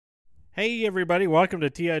Hey everybody, welcome to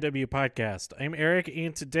TIW Podcast. I'm Eric,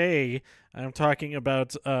 and today I'm talking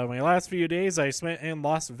about my last few days I spent in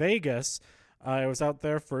Las Vegas. I was out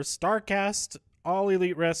there for Starrcast, All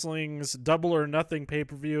Elite Wrestling's Double or Nothing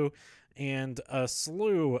pay-per-view, and a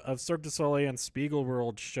slew of Cirque du Soleil and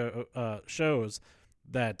Spiegelworld shows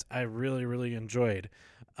that I really enjoyed.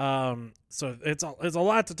 So it's a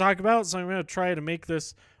lot to talk about, so I'm going to try to make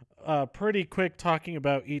this pretty quick, talking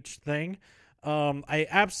about each thing. I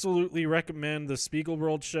absolutely recommend the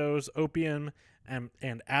Spiegelworld shows, Opium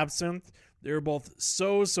and Absinthe. They're both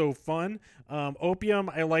so fun.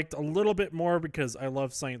 Opium I liked a little bit more because I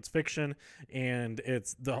love science fiction, and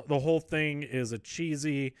it's the whole thing is a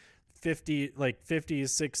cheesy 50s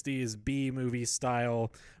 60s B movie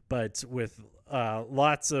style, but with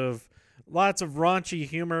lots of raunchy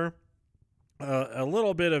humor, a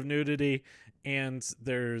little bit of nudity, and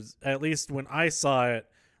there's, at least when I saw it,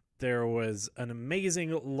 there was an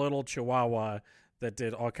amazing little chihuahua that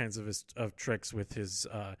did all kinds of tricks with his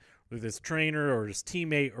trainer or his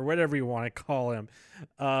teammate or whatever you want to call him.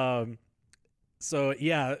 So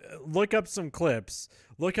yeah, look up some clips.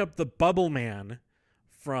 Look up the Bubble Man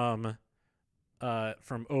from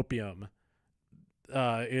Opium.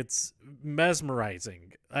 It's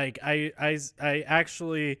mesmerizing. Like I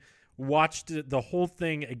actually watched the whole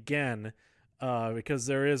thing again because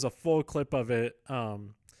there is a full clip of it.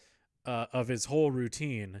 Of his whole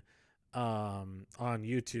routine on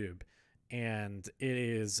YouTube, and it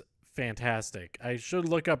is fantastic. I should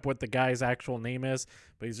look up what the guy's actual name is,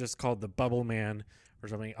 but he's just called the Bubble Man or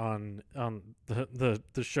something on the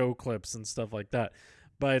show clips and stuff like that.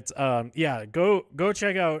 But yeah, go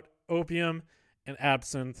check out Opium and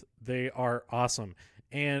Absinthe. They are awesome,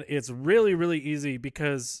 and it's really easy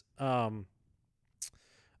because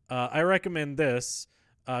I recommend this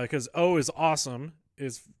because O is awesome.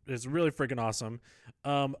 Is really freaking awesome.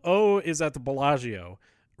 O is at the Bellagio.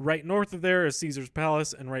 Right north of there is Caesar's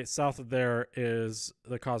Palace, and right south of there is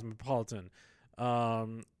the Cosmopolitan.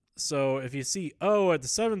 So if you see O at the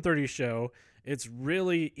 7:30 show, it's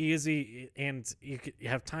really easy, and you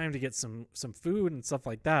have time to get some food and stuff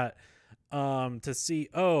like that to see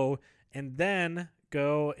O, and then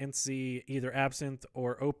go and see either Absinthe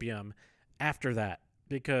or Opium after that,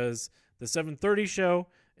 because the 7:30 show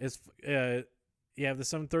is you have the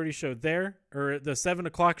 7:30 show there, or the 7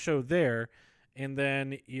 o'clock show there, and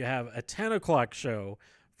then you have a 10 o'clock show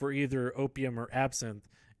for either Opium or Absinthe.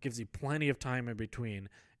 Gives you plenty of time in between,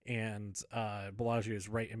 and Bellagio is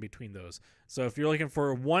right in between those. So if you're looking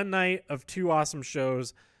for one night of two awesome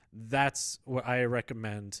shows, that's what I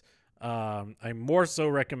recommend. I more so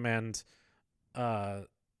recommend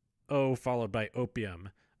O followed by Opium,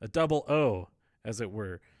 a double O, as it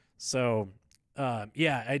were. So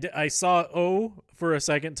yeah, I saw O for a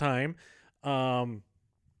second time.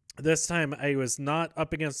 This time I was not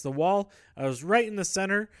up against the wall. I was right in the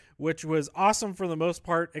center, which was awesome for the most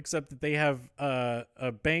part, except that they have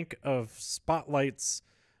a bank of spotlights,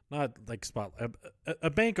 not like spotlight, a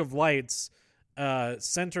bank of lights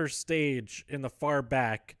center stage in the far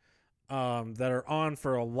back that are on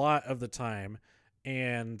for a lot of the time.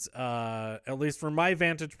 And at least from my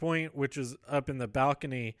vantage point, which is up in the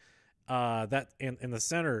balcony, that in the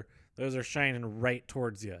center, those are shining right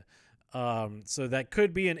towards you. So that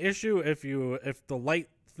could be an issue if the light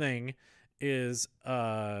thing is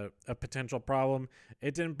a potential problem.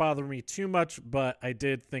 It didn't bother me too much, but I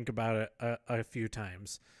did think about it a few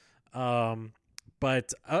times.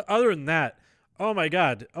 But other than that, oh my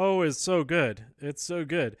God, O is so good. It's so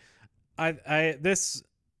good. This,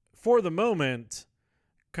 for the moment,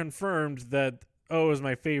 confirmed that O is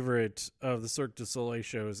my favorite of the Cirque du Soleil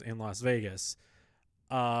shows in Las Vegas.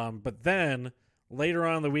 But then later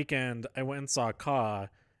on in the weekend, I went and saw Ka,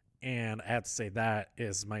 and I have to say that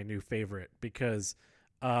is my new favorite because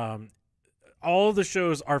all of the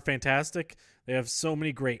shows are fantastic. They have so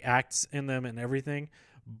many great acts in them and everything.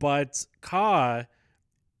 But Ka,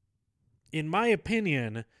 in my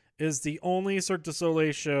opinion, is the only Cirque du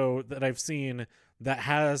Soleil show that I've seen that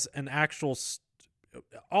has an actual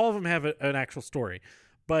all of them have an actual story,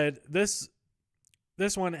 but this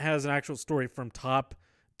one has an actual story from top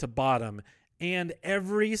to bottom, and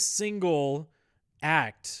every single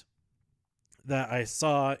act that I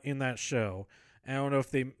saw in that show, I don't know if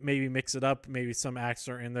they maybe mix it up, maybe some acts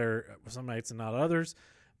are in there some nights and not others,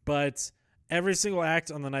 but every single act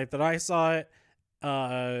on the night that I saw it,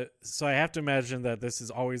 so I have to imagine that this is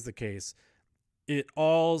always the case. It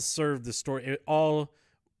all served the story. It all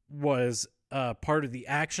was part of the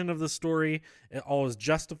action of the story. It all is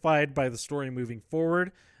justified by the story moving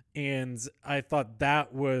forward, and I thought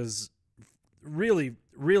that was really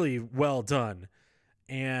well done.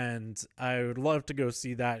 and I would love to go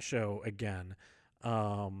see that show again.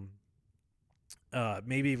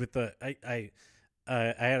 Maybe with I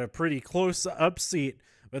had a pretty close up seat,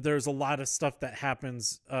 but there's a lot of stuff that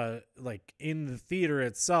happens like in the theater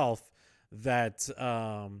itself that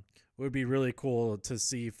would be really cool to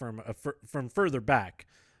see from further back.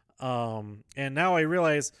 And now I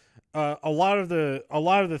realize a lot of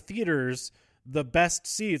the theaters, the best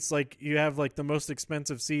seats, like you have like the most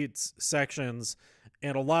expensive seats sections,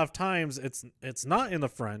 and a lot of times it's not in the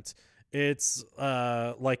front, it's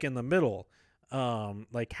like in the middle,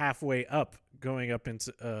 like halfway up, going up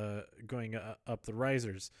into up the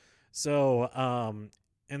risers. So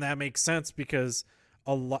and that makes sense because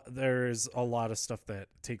there's a lot of stuff that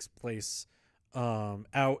takes place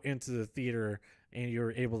out into the theater, and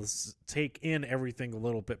you're able to take in everything a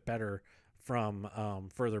little bit better from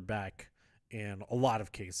further back in a lot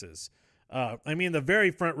of cases. I mean, the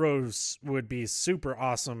very front rows would be super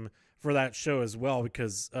awesome for that show as well,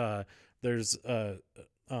 because there's a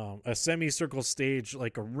semicircle stage,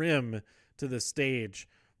 like a rim to the stage,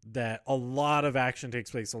 that a lot of action takes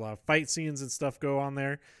place. A lot of fight scenes and stuff go on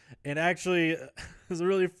there. And actually, there's a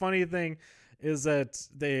really funny thing is that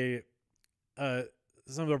they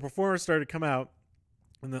some of the performers started to come out,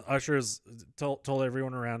 and the ushers told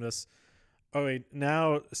everyone around us, "Oh wait,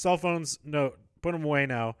 now cell phones, no, put them away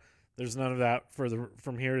now. There's none of that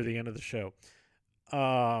from here to the end of the show."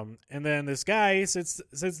 And then this guy sits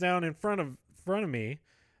down in front of me,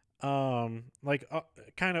 like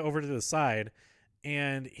kind of over to the side,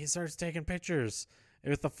 and he starts taking pictures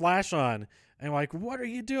with the flash on. And I'm like, "What are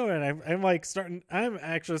you doing?" I'm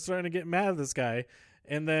actually starting to get mad at this guy.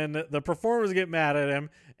 And then the performers get mad at him,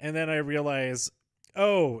 and then I realize,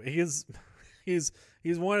 oh, he's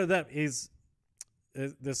one of them. This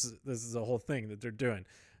is a whole thing that they're doing.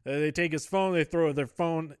 They take his phone, they throw their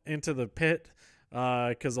phone into the pit,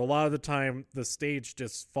 because a lot of the time the stage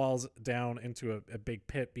just falls down into a big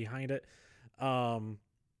pit behind it. And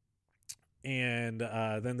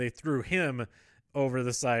then they threw him over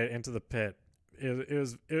the side into the pit. It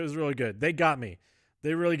was really good. They got me.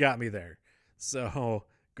 They really got me there. So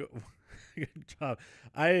good job.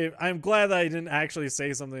 I'm glad that I didn't actually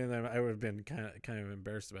say something that I would have been kind of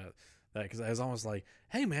embarrassed about that, because I was almost like,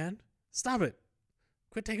 "Hey man, stop it.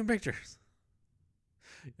 Quit taking pictures."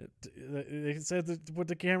 They said to put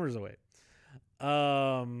the cameras away.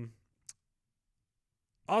 Also,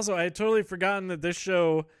 I had totally forgotten that this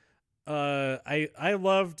show, I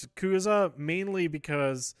loved Kuza mainly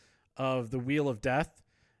because of the Wheel of Death,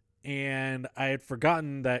 and I had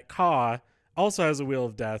forgotten that Ka also has a Wheel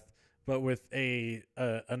of Death, but with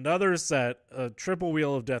another set, a triple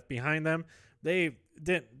Wheel of Death behind them. They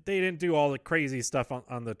didn't do all the crazy stuff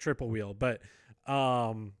on the triple wheel, but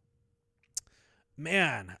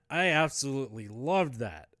man, I absolutely loved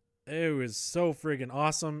that. It was so friggin'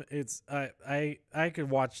 awesome. It's I could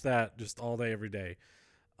watch that just all day, every day.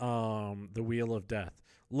 The Wheel of Death.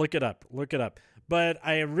 Look it up. But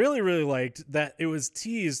I really, really liked that it was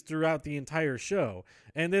teased throughout the entire show.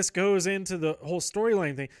 And this goes into the whole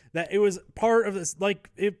storyline thing, that it was part of this, like,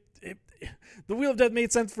 the Wheel of Death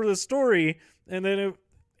made sense for the story, and then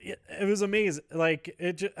it was amazing. Like,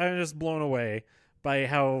 I'm just blown away by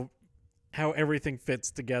how everything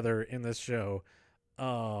fits together in this show.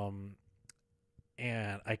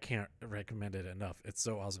 And I can't recommend it enough. It's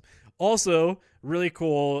so awesome. Also, really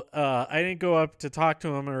cool. I didn't go up to talk to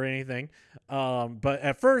him or anything. But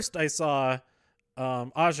at first I saw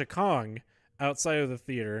Aja Kong outside of the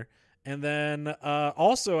theater. And then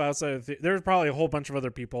also outside of the theater, there was probably a whole bunch of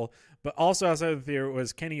other people. But also outside of the theater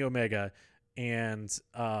was Kenny Omega. And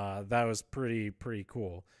that was pretty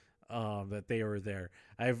cool that they were there.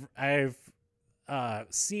 I've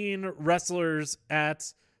seen wrestlers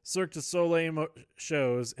at Cirque du Soleil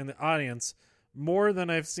shows in the audience more than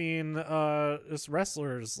I've seen just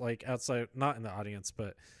wrestlers like outside, not in the audience,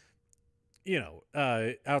 but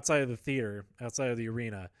outside of the theater, outside of the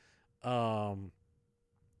arena. I've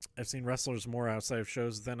seen wrestlers more outside of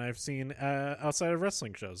shows than I've seen outside of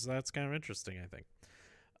wrestling shows. That's kind of interesting, I think.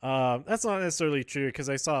 That's not necessarily true, because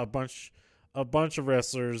I saw a bunch of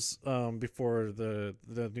wrestlers before the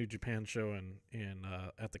New Japan show in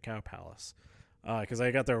at the Cow Palace, because I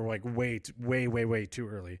got there like way too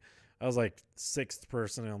early. I was like sixth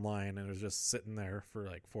person in line, and it was just sitting there for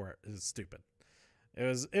like 4 hours. It was stupid.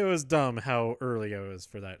 It was dumb how early I was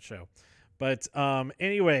for that show. But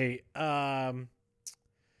anyway, what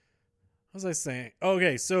was I saying?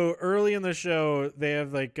 Okay, so early in the show, they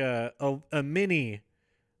have like a mini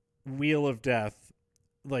Wheel of Death,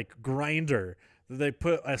 like grinder, that they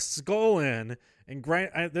put a skull in,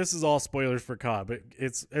 and this is all spoilers for Cobb.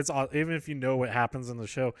 It's even if you know what happens in the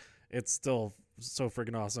show, it's still so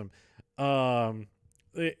freaking awesome. And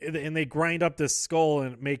they grind up this skull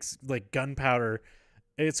and it makes like gunpowder.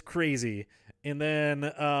 It's crazy. And then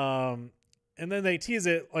they tease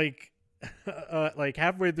it like like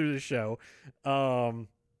halfway through the show, or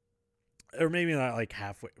maybe not like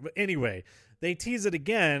halfway, but anyway, they tease it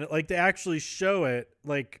again. Like they actually show it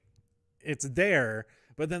like it's there,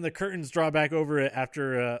 but then the curtains draw back over it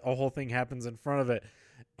after a whole thing happens in front of it.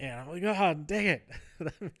 And I'm like, oh, dang it.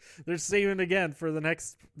 They're saving it again for the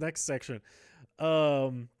next section.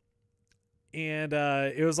 And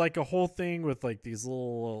it was like a whole thing with like these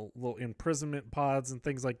little imprisonment pods and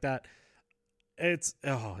things like that.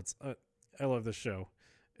 I love this show.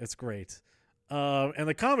 It's great. And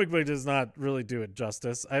the comic book does not really do it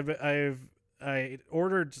justice. I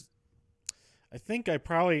ordered, I think I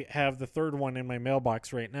probably have the third one in my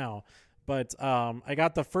mailbox right now, but I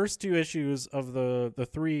got the first 2 issues of the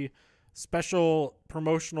 3 special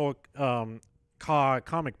promotional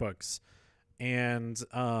comic books. And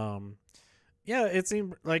yeah, it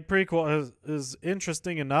seemed like pretty cool. It was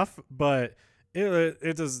interesting enough, but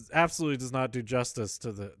it absolutely does not do justice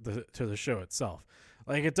to the show itself.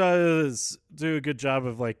 Like it does do a good job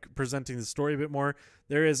of like presenting the story a bit more.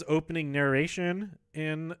 There is opening narration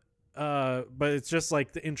in but it's just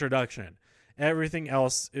like the introduction. Everything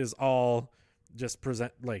else is all just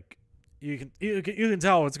present, like you can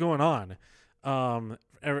tell what's going on from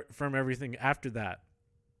everything after that.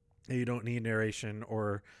 You don't need narration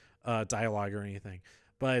or dialogue or anything.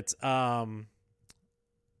 But yeah,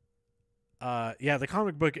 the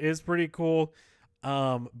comic book is pretty cool.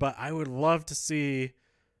 But I would love to see,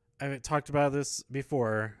 I haven't talked about this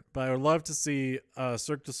before, but I would love to see a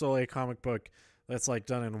Cirque du Soleil comic book that's like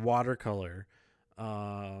done in watercolor.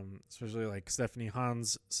 Especially like Stephanie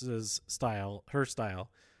Hans's style, her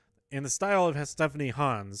style. In the style of Stephanie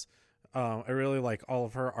Hans, I really like all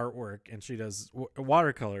of her artwork, and she does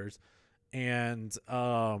watercolors. And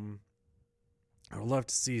I would love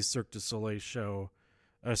to see Cirque du Soleil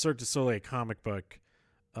Cirque du Soleil comic book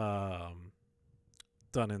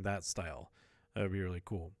done in that style. That would be really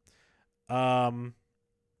cool. So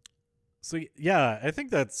yeah, I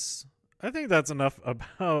think that's enough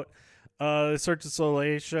about the Cirque du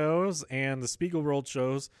Soleil shows and the Spiegelworld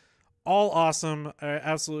shows. All awesome. I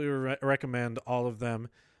absolutely recommend all of them.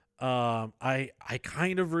 I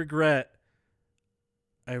kind of regret.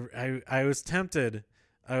 I was tempted.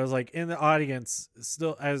 I was like in the audience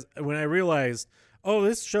still when I realized, oh,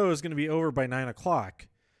 this show is going to be over by 9:00.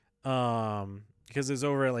 Because it was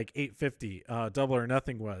over at like 8:50. Double or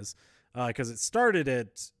Nothing was, because it started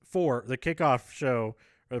at 4. The kickoff show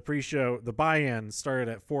or the pre-show, the buy-in started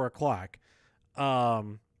at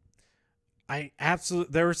 4:00.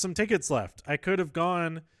 There were some tickets left. I could have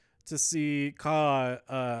gone to see Ka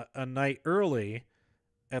a night early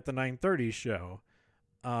at the 9:30 show.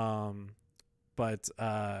 But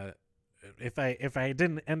if I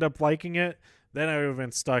didn't end up liking it, then I would have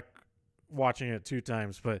been stuck watching it 2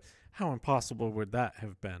 times. But how impossible would that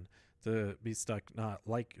have been to be stuck to not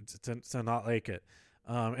like it?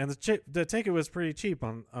 And the ticket was pretty cheap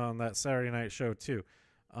on that Saturday night show too,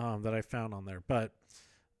 that I found on there. But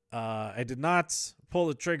I did not pull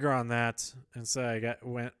the trigger on that, and so I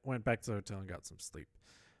went back to the hotel and got some sleep.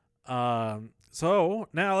 So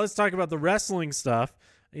now let's talk about the wrestling stuff.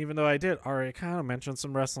 Even though I did already kind of mention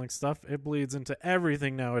some wrestling stuff, it bleeds into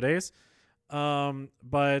everything nowadays.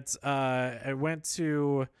 But I went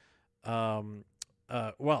to,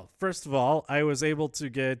 well, first of all, I was able to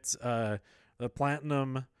get the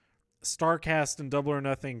Platinum Starrcast and Double or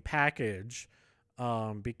Nothing package,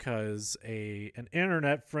 because an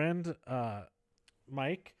internet friend,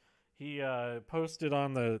 Mike, he posted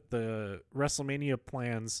on the WrestleMania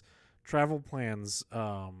travel plans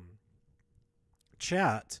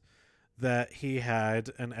chat that he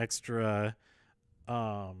had an extra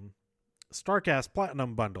Starrcast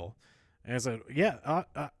Platinum bundle. And I said, yeah,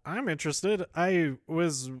 I'm interested. I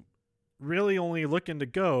was really only looking to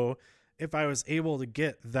go if I was able to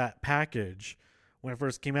get that package when it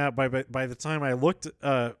first came out. By the time I looked,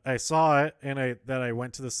 I saw it, and I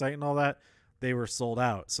went to the site and all that, they were sold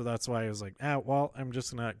out. So that's why I was like, well, I'm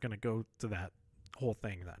just not going to go to that whole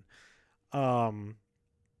thing then.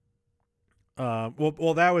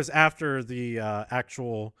 Well, that was after the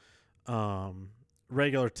actual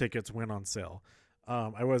regular tickets went on sale.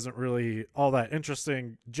 I wasn't really all that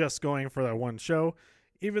interesting just going for that one show,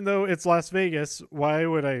 even though it's Las Vegas. Why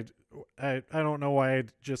would I don't know why I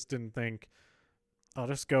just didn't think I'll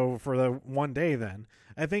just go for the one day then.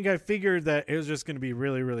 I think I figured that it was just going to be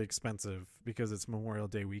really, really expensive because it's Memorial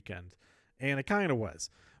Day weekend. and it kind of was.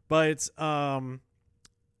 But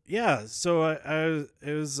yeah, so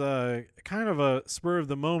it was kind of a spur of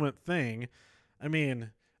the moment thing. I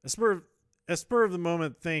mean, a spur of the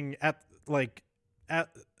moment thing at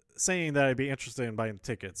saying that I'd be interested in buying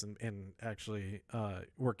tickets and actually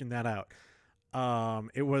working that out.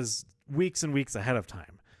 It was weeks and weeks ahead of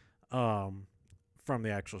time from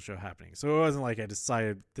the actual show happening. So it wasn't like I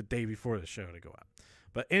decided the day before the show to go out.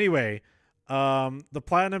 But anyway, the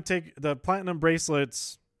platinum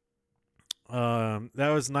bracelets, that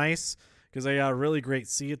was nice because I got really great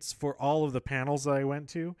seats for all of the panels that I went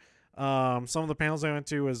to. Some of the panels I went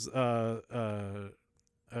to was a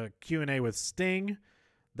Q&A with Sting.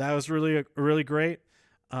 That was really great.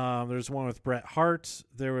 There's one with Bret Hart.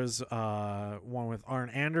 There was one with Arn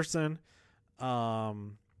Anderson.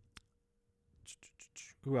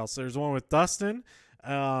 Who else? There's one with Dustin.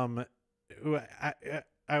 Who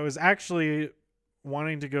I was actually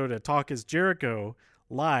wanting to go to Talk Is Jericho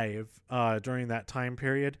live during that time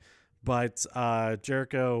period, but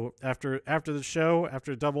Jericho after the show,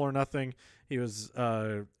 after Double or Nothing, he was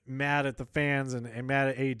mad at the fans and mad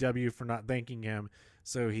at AEW for not thanking him,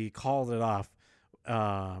 so he called it off.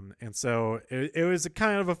 And so it was a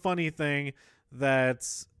kind of a funny thing that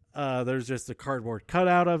there's just a cardboard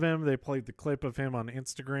cutout of him. They played the clip of him on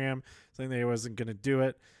Instagram saying that he wasn't going to do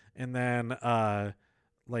it. And then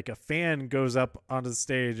like a fan goes up onto the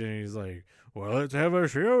stage and he's like, well, let's have a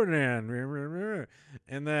show then.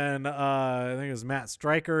 And then I think it was Matt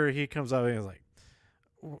Stryker. He comes up and he's like,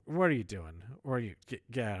 what are you doing? Where are you?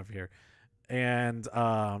 Get out of here. And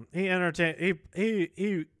he entertained.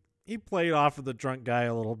 He played off of the drunk guy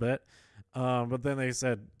a little bit. But then they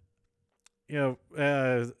said,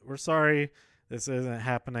 we're sorry, this isn't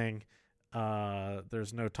happening.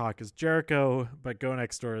 There's no Talk Is Jericho, but go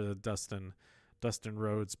next door to the Dustin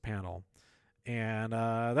Rhodes panel. And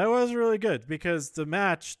that was really good because the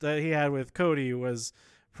match that he had with Cody was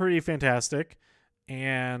pretty fantastic.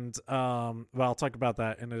 And I'll talk about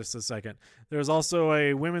that in just a second. There was also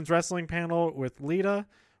a women's wrestling panel with Lita.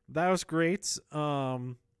 That was great.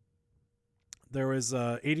 There was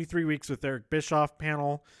 83 Weeks with Eric Bischoff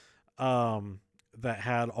panel that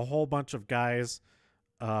had a whole bunch of guys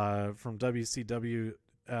from WCW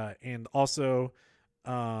and also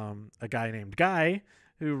a guy named Guy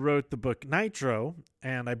who wrote the book Nitro.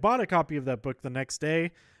 And I bought a copy of that book the next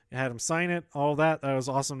day. I had him sign it, all that. That was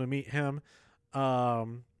awesome to meet him.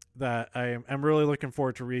 That I'm really looking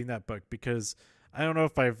forward to reading that book because I don't know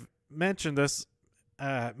if I've mentioned this.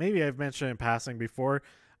 Maybe I've mentioned it in passing before.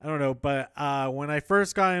 I don't know. But when I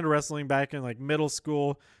first got into wrestling back in like middle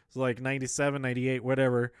school, so like 97, 98,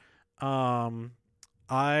 whatever,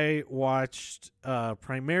 I watched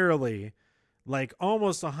primarily like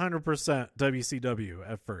almost 100% WCW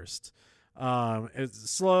at first. It's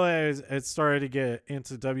slowly it started to get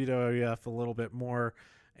into WWF a little bit more.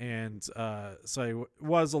 And so I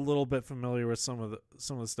was a little bit familiar with some of the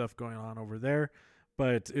stuff going on over there,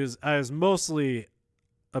 but I was mostly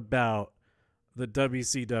about the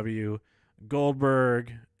WCW,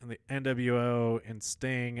 Goldberg and the NWO and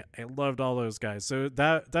Sting. I loved all those guys, so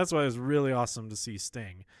that's why it was really awesome to see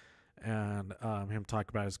Sting and him talk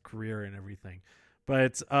about his career and everything.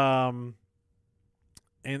 But and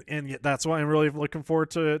that's why I'm really looking forward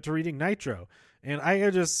to reading Nitro. And I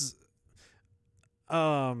just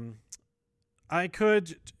I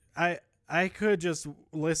could just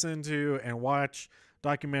listen to and watch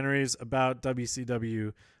documentaries about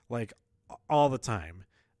WCW like all the time,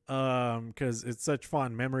 because it's such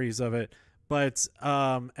fun memories of it. But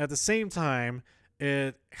at the same time,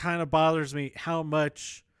 it kind of bothers me how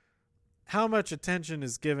much attention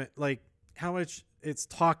is given, like how much it's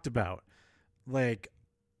talked about, like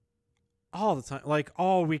all the time, like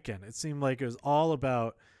all weekend. It seemed like it was all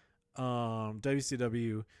about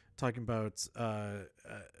WCW talking about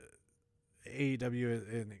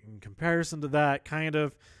AEW in comparison to that kind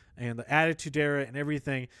of, and the Attitude Era and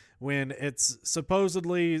everything, when it's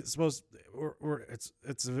supposedly it's a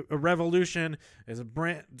revolution, it's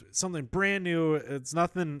something brand new, it's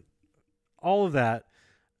nothing, all of that.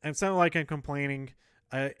 And it's not like I'm complaining.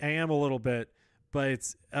 I am a little bit, but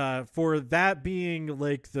for that being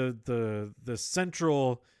like the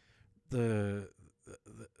central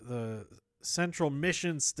central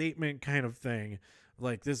mission statement kind of thing,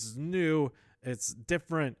 like this is new, it's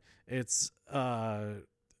different, it's an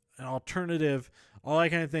alternative, all that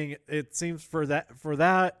kind of thing. It seems for that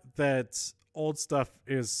old stuff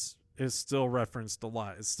is still referenced a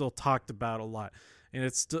lot, it's still talked about a lot, and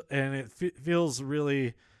it's still, and it feels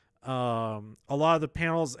really a lot of the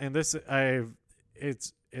panels, and it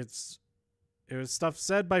was stuff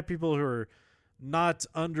said by people who are not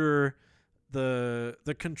under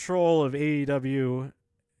the control of AEW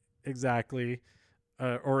exactly,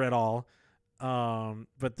 or at all.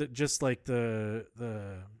 But just like the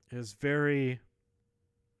is very,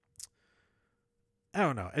 I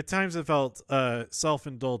don't know. At times it felt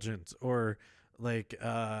self-indulgent, or like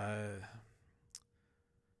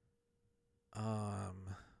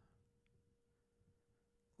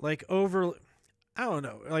like over, I don't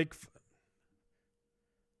know, like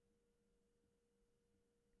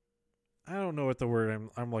I don't know what the word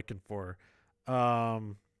I'm looking for.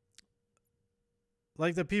 Um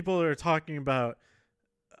like the people that are talking about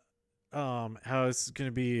how it's going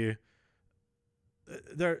to be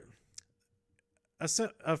there,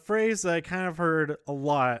 a phrase that I kind of heard a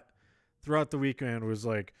lot throughout the weekend was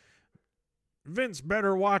like, Vince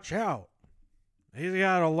better watch out. He's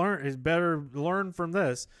got to learn. He's better learn from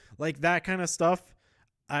this. Like that kind of stuff.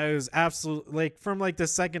 I was absolutely like, from like the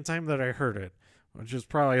second time that I heard it, which is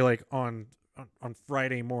probably like on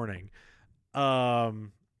Friday morning. I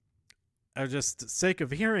was just sick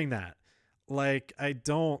of hearing that. Like, I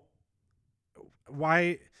don't.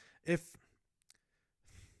 Why, if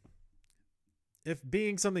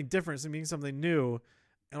being something different and being something new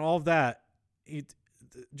and all of that,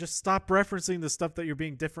 just stop referencing the stuff that you're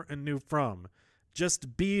being different and new from.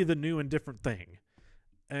 Just be the new and different thing.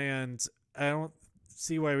 And I don't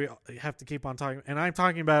see why we have to keep on talking. And I'm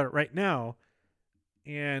talking about it right now.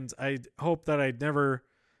 And I hope that I never,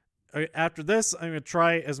 after this, I'm going to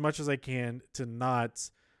try as much as I can to not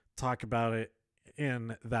talk about it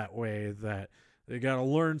in that way, that they got to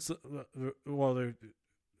learn, well, they're,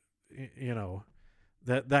 you know,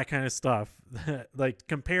 that kind of stuff, like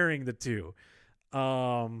comparing the two.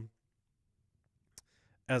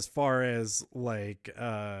 As far as like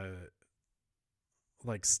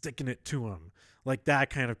sticking it to them, like that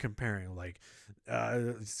kind of comparing, like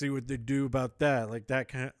see what they do about that, like that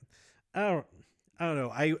kind of, I don't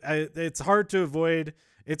know. I it's hard to avoid.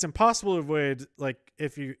 It's impossible to avoid. Like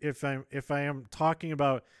if I am talking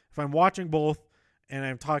about, if I'm watching both and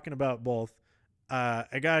I'm talking about both,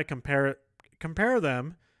 I gotta compare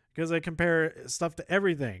them, because I compare stuff to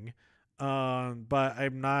everything. But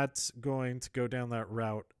I'm not going to go down that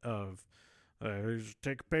route of just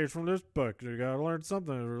take a page from this book. You gotta learn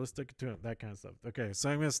something, or let's stick it to it, that kind of stuff. Okay,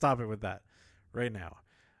 so I'm gonna stop it with that right now.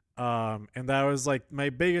 And that was like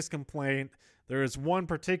my biggest complaint. There is one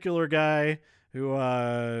particular guy who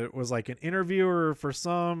was like an interviewer for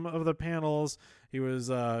some of the panels. He was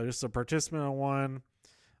just a participant on one.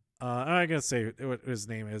 I'm not gonna say what his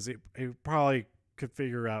name is. He probably could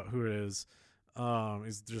figure out who it is.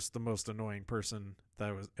 He's just the most annoying person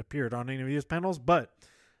that appeared on any of these panels, but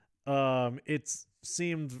it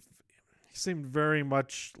seemed very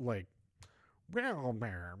much like, well,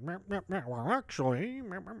 actually,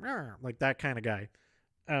 like that kind of guy.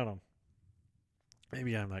 I don't know.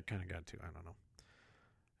 Maybe I'm that kind of guy too. I don't know.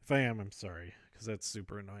 If I am, I'm sorry, because that's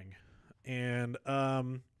super annoying. And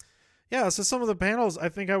yeah, so some of the panels I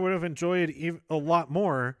think I would have enjoyed a lot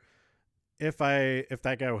more if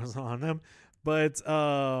that guy was on them. But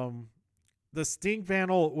the Sting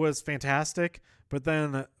panel was fantastic. But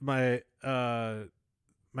then my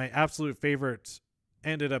absolute favorite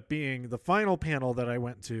ended up being the final panel that I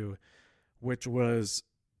went to, which was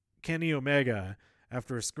Kenny Omega,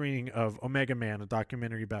 after a screening of Omega Man, a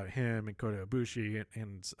documentary about him and Kota Ibushi,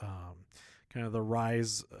 and kind of the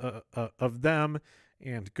rise of them,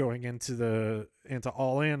 and going into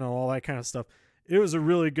All In and all that kind of stuff. It was a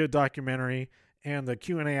really good documentary, and the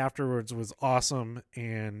Q&A afterwards was awesome.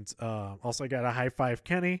 And also I got a high five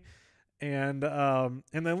Kenny, and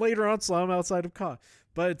then later on saw him outside of Con.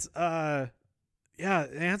 But yeah,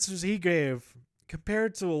 the answers he gave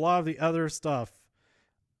compared to a lot of the other stuff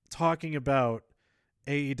talking about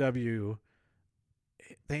AEW,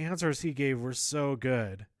 the answers he gave were so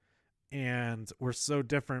good and were so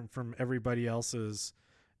different from everybody else's.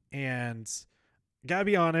 And gotta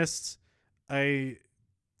be honest, I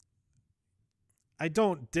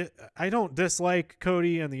don't dislike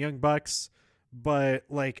Cody and the Young Bucks, but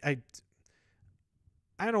like I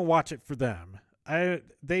don't watch it for them.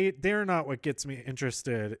 They're not what gets me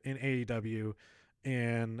interested in AEW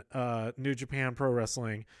and New Japan Pro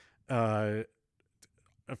Wrestling for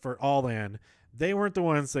All In. They weren't the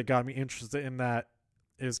ones that got me interested in that.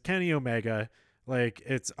 Is Kenny Omega. Like,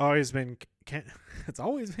 it's always been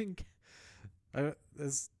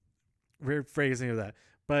this weird phrasing of that.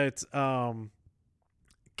 But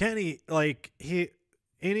Kenny, like,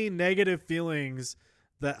 any negative feelings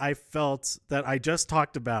that I felt that I just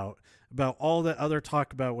talked about all the other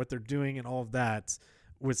talk about what they're doing and all of that,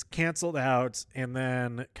 was canceled out, and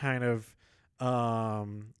then kind of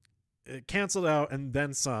canceled out and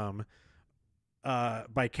then some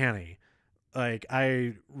by Kenny. Like,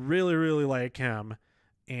 I really, really like him,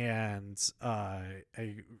 and I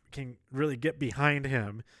can really get behind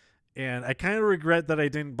him. And I kind of regret that I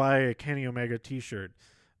didn't buy a Kenny Omega t-shirt.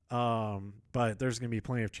 But there's going to be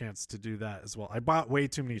plenty of chance to do that as well. I bought way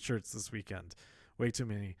too many shirts this weekend. Way too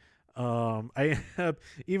many. I ended up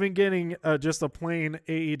even getting just a plain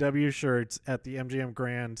AEW shirt at the MGM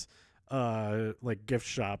Grand like gift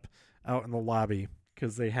shop out in the lobby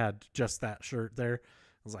because they had just that shirt there.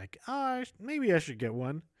 I was like, maybe I should get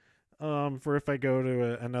one for if I go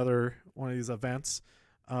to another one of these events.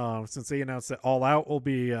 Since they announced that All Out will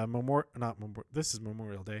be this is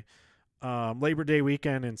Memorial Day, Labor Day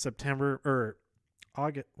weekend in September or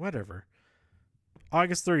August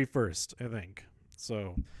 31st, I think.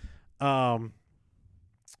 So,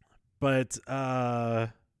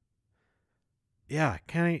 yeah,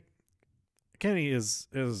 Kenny is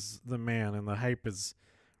the man, and the hype is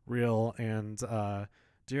real. And to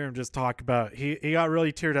hear him just talk about, he got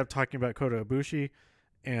really teared up talking about Kota Ibushi,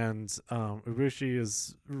 and Ibushi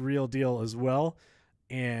is real deal as well,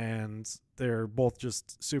 and they're both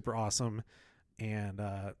just super awesome. And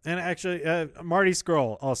actually, Marty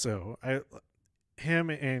Scurll also,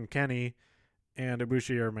 him and Kenny and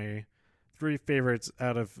Ibushi are my 3 favorites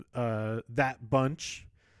out of that bunch.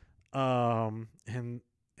 And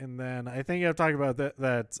then I think I've talked about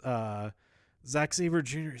that Zack Sabre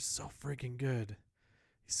Jr. is so freaking good.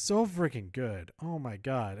 He's so freaking good. Oh my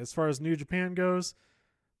god! As far as New Japan goes,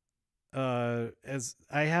 as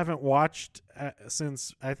I haven't watched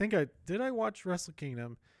since I watch Wrestle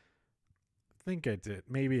Kingdom. I think I did.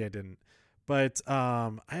 Maybe I didn't. But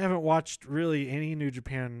I haven't watched really any New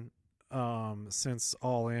Japan since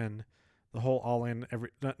All In, the whole All In,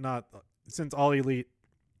 not since All Elite,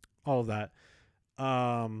 all of that.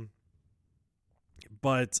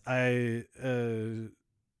 But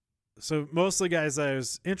so most of the guys I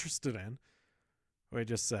was interested in, who I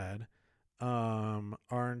just said,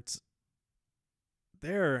 aren't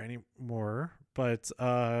there anymore. But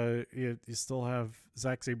you still have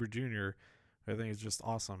Zack Sabre Jr., who I think is just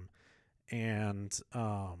awesome. And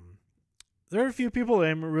there are a few people that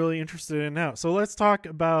I'm really interested in now. So let's talk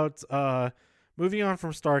about moving on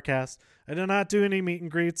from Starrcast. I did not do any meet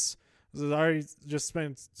and greets. I already just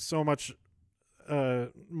spent so much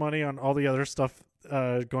money on all the other stuff,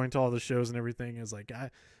 going to all the shows and everything. Is like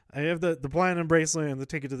I have the platinum bracelet and the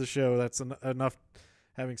ticket to the show. That's enough.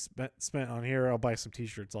 Having spent on here, I'll buy some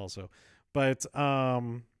t-shirts also. But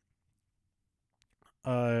over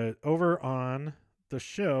on the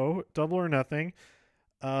show, Double or Nothing,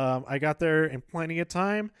 I got there in plenty of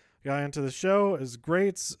time. Got into the show. It was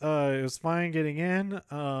great. It was fine getting in.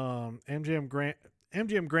 MGM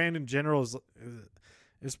Grand in general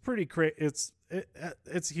is pretty crazy. It's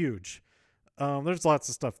huge. There's lots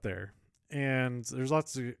of stuff there, and there's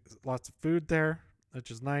lots of food there,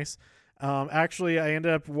 which is nice. Actually, I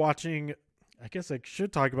ended up watching. I guess I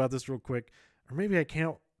should talk about this real quick, or maybe I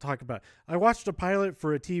can't talk about. I watched a pilot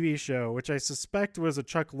for a TV show, which I suspect was a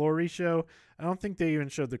Chuck Lorre show. I don't think they even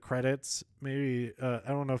showed the credits. Maybe I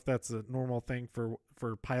don't know if that's a normal thing for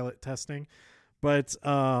pilot testing, but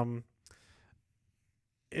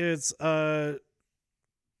it's yeah,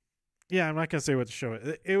 I'm not gonna say what the show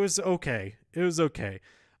is. It was okay. It was okay.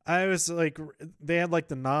 I was like, they had like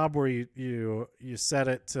the knob where you set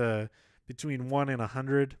it to between 1 and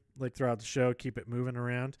 100, like throughout the show, keep it moving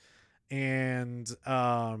around. And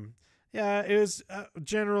yeah, it was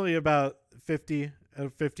generally about 50 out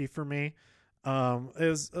of 50 for me. It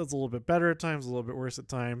was a little bit better at times, a little bit worse at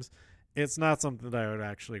times. It's not something that I would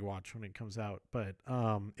actually watch when it comes out, but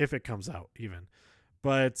if it comes out even.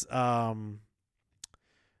 But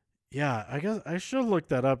yeah, I guess I should look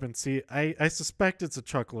that up and see. I suspect it's a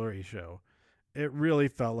Chuck Lorre show. It really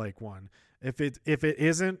felt like one. If it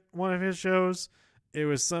isn't one of his shows, it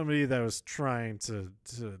was somebody that was trying to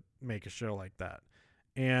make a show like that.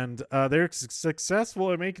 And they're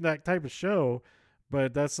successful at making that type of show,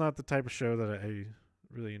 but that's not the type of show that I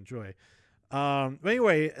really enjoy. But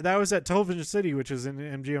anyway, that was at Television City, which is in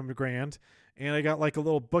MGM Grand, and I got like a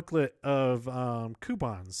little booklet of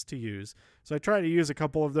coupons to use. So I tried to use a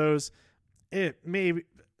couple of those. I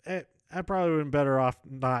probably would have been better off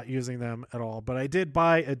not using them at all, but I did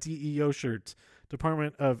buy a DEO shirt,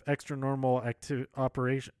 Department of Extra Normal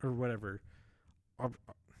Operation or whatever,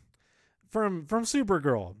 from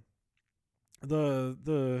Supergirl,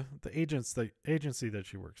 the agency that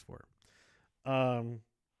she works for,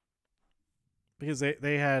 because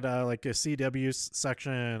they had like a CW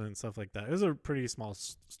section and stuff like that. It was a pretty small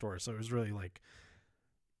store, so it was really like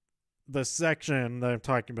the section that I'm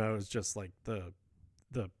talking about is just like the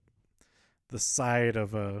side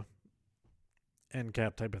of a end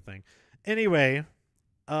cap type of thing. Anyway,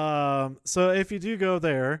 so if you do go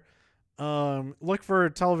there, look for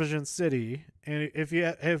Television City, and if you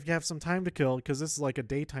have some time to kill, because this is like a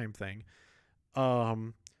daytime thing,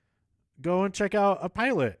 go and check out a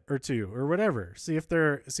pilot or two or whatever. See if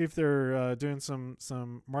they're doing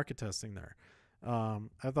some market testing there.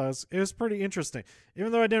 I thought it was pretty interesting.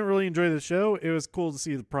 Even though I didn't really enjoy the show, it was cool to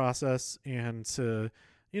see the process and to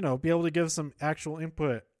be able to give some actual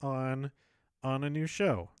input on a new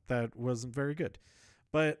show that wasn't very good.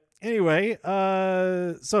 But anyway,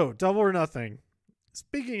 so Double or Nothing.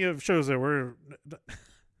 Speaking of shows that were,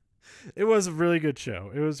 it was a really good show.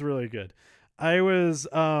 It was really good. I was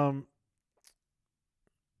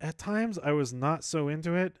at times I was not so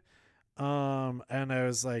into it, and I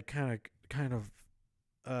was like kind of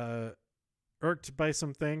irked by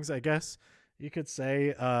some things, I guess you could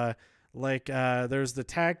say. There's the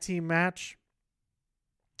tag team match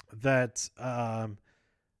that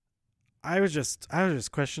I was just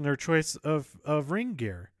questioning their choice of ring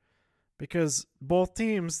gear, because both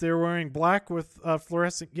teams, they were wearing black with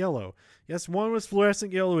fluorescent yellow. Yes, one was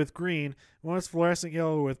fluorescent yellow with green, one was fluorescent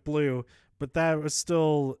yellow with blue, but that was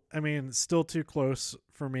still too close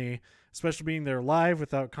for me, especially being there live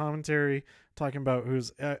without commentary, talking about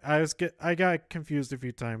who's. I got confused a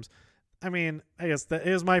few times. I mean, I guess that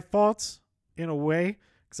is my fault in a way,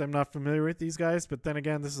 because I'm not familiar with these guys. But then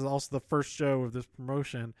again, this is also the first show of this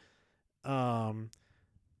promotion. You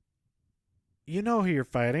know who you're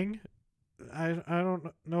fighting. I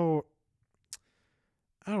don't know.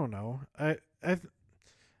 I don't know.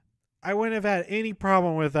 I wouldn't have had any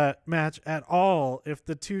problem with that match at all if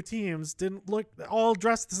the two teams didn't look all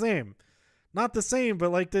dressed the same. Not the same,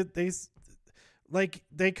 but like they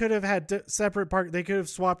could have had separate they could have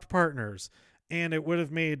swapped partners, and it would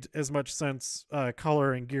have made as much sense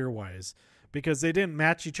color and gear wise, because they didn't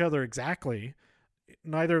match each other exactly.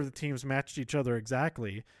 Neither of the teams matched each other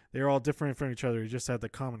exactly. They were all different from each other. You just had the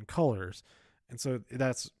common colors, and so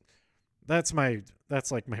that's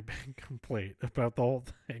like my big complaint about the whole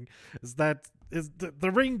thing. Is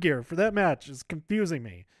the ring gear for that match is confusing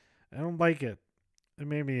me. I don't like it. It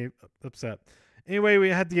made me upset. Anyway, we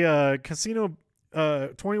had the casino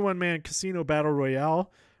 21-man casino battle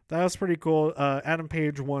royale. That was pretty cool. Adam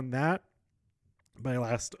Page won that by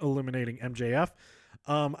last eliminating MJF.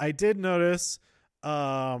 I did notice.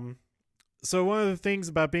 So one of the things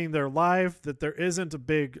about being there live, that there isn't a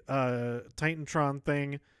big Titantron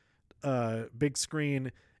thing, big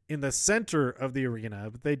screen in the center of the arena,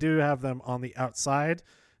 but they do have them on the outside.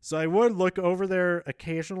 So I would look over there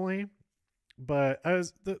occasionally, but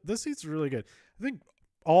the seats are really good. I think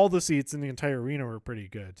all the seats in the entire arena were pretty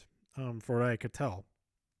good, for what I could tell.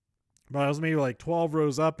 But I was maybe like 12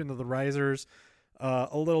 rows up into the risers,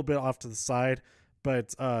 a little bit off to the side,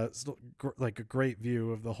 but still like a great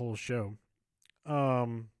view of the whole show. What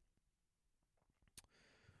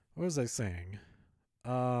was I saying?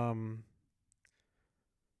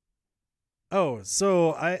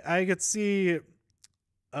 So I could see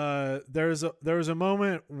there was a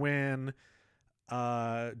moment when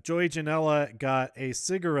Joey Janela got a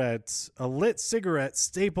lit cigarette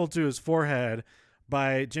stapled to his forehead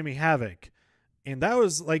by Jimmy Havoc, and that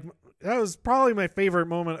was probably my favorite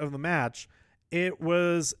moment of the match. It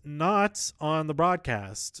was not on the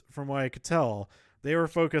broadcast, from what I could tell. They were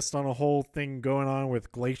focused on a whole thing going on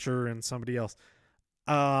with Glacier and somebody else.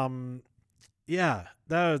 Yeah,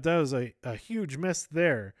 that was a huge miss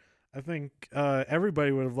there. I think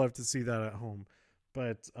everybody would have loved to see that at home,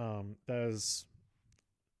 but I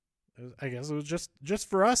guess it was just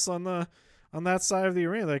for us on that side of the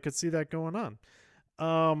arena that I could see that going on.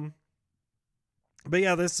 But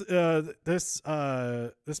yeah, this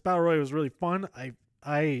battle royale was really fun.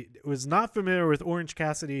 I was not familiar with Orange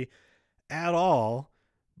Cassidy at all,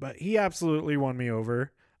 but he absolutely won me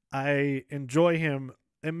over. I enjoy him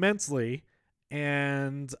immensely,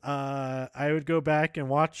 and I would go back and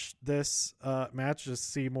watch this match just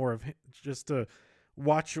to see more of him, just to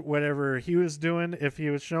watch whatever he was doing if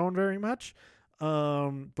he was shown very much.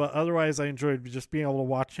 But otherwise, I enjoyed just being able to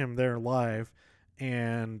watch him there live.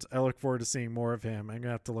 And I look forward to seeing more of him. I'm going to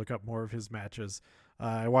have to look up more of his matches.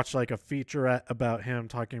 I watched like a featurette about him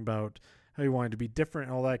talking about how he wanted to be different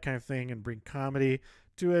and all that kind of thing and bring comedy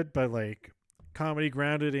to it, but like comedy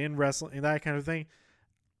grounded in wrestling and that kind of thing.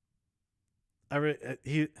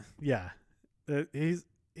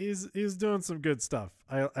 He's doing some good stuff.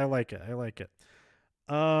 I like it. I like it.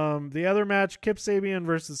 The other match, Kip Sabian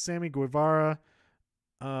versus Sammy Guevara.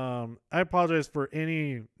 I apologize for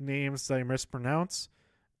any names that I mispronounce.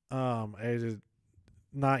 I did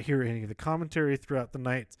not hear any of the commentary throughout the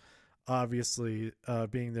night, obviously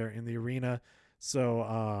being there in the arena. So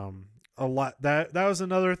a lot that was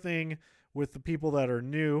another thing with the people that are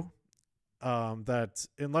new, that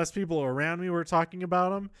unless people around me were talking about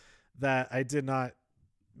them, that I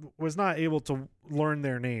was not able to learn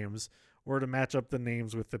their names or to match up the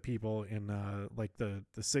names with the people in like the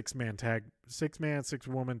 6-man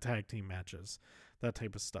 6-woman tag team matches, that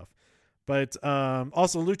type of stuff. But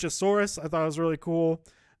also Luchasaurus I thought was really cool.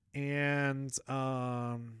 And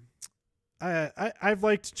I've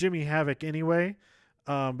liked Jimmy Havoc anyway,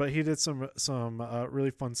 but he did some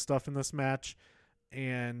really fun stuff in this match.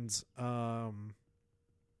 And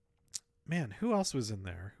man, who else was in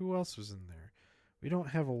there? We don't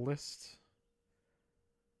have a list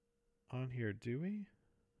on here, do we?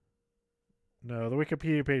 No, the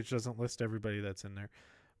Wikipedia page doesn't list everybody that's in there,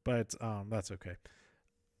 but that's okay.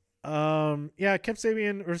 Yeah, Kip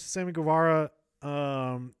Sabian versus Sammy Guevara.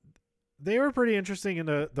 They were pretty interesting in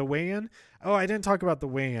the weigh-in. Oh, I didn't talk about the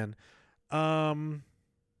weigh-in.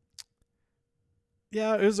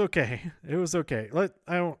 Yeah, it was okay. It was okay.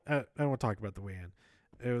 I won't talk about the weigh-in.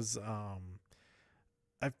 It was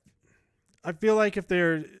I feel like if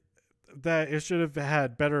that it should have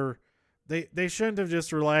had better. They shouldn't have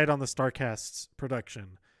just relied on the Starrcast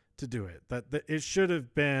production to do it. That it should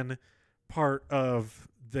have been part of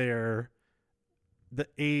the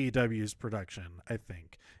AEW's production, I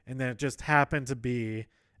think, and then it just happened to be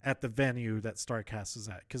at the venue that Starrcast is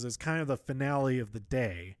at, because it's kind of the finale of the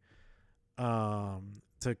day,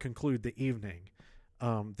 to conclude the evening,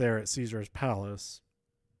 there at Caesar's Palace.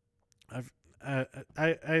 I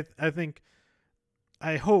think,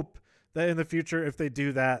 I hope that in the future, if they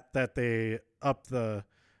do that they up the,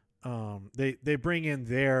 they bring in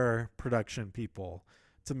their production people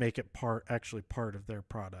to make it part of their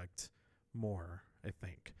product more, I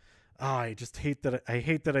think. I just hate that. I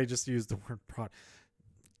hate that I just used the word product.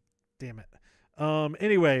 Damn it.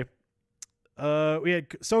 Anyway, we had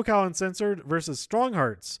SoCal Uncensored versus Strong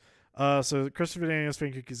Hearts. So Christopher Daniels,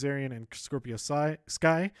 Frankie Kazarian, and Scorpio Sky.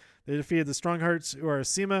 They defeated the Strong Hearts, who are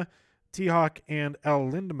Sema, T-Hawk, and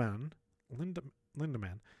El Lindemann.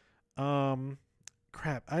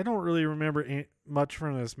 Crap. I don't really remember much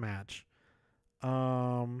from this match.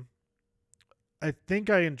 I think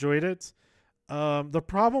I enjoyed it. The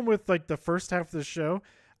problem with like the first half of the show,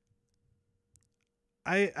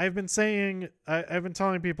 I've been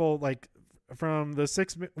telling people, like, from the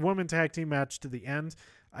 6-woman tag team match to the end,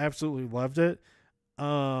 I absolutely loved it.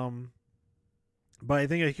 But I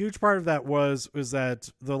think a huge part of that was that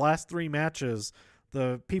the last 3 matches,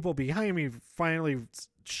 the people behind me finally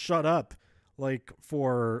shut up like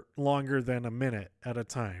for longer than a minute at a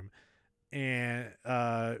time. And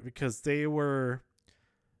because they were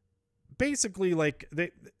basically like,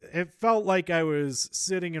 it felt like I was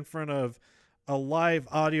sitting in front of a live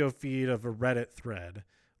audio feed of a Reddit thread,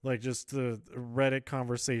 like just the Reddit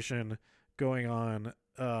conversation going on,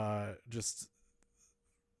 just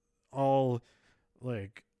all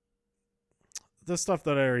like the stuff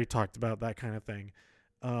that I already talked about, that kind of thing,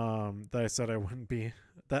 that I said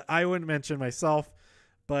that I wouldn't mention myself,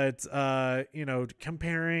 but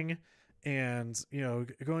comparing and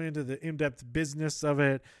going into the in-depth business of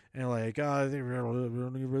it, and like, they're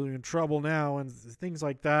really in trouble now and things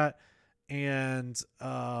like that. And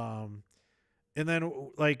then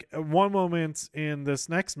like one moment in this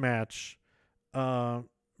next match,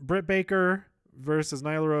 Britt Baker versus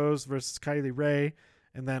Nyla Rose versus Kylie Ray,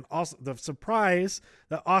 and then also the surprise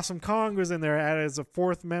that Awesome Kong was in there as a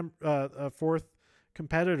fourth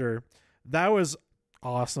competitor. That was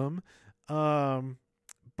awesome. But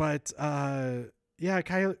yeah,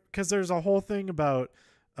 Kylie, because there's a whole thing about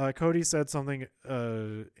Cody said something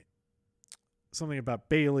about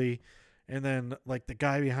Bayley, and then like the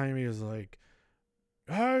guy behind me was like,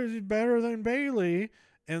 "How is he better than Bayley?"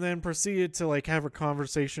 And then proceeded to like have a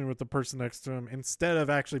conversation with the person next to him instead of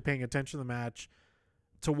actually paying attention to the match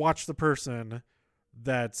to watch the person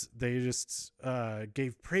that they just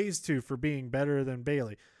gave praise to for being better than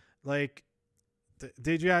Bayley. Like,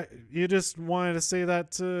 did you just wanted to say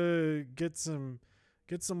that to get some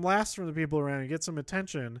laughs from the people around you, get some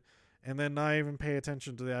attention, and then not even pay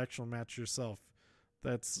attention to the actual match yourself?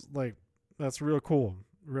 That's real cool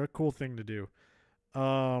thing to do.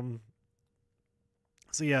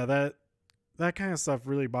 So yeah, that kind of stuff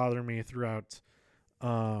really bothered me throughout,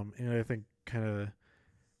 and I think kind of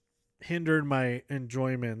hindered my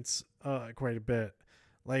enjoyment quite a bit.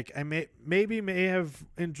 Like, I may have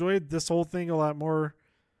enjoyed this whole thing a lot more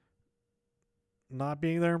not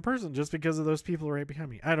being there in person, just because of those people right behind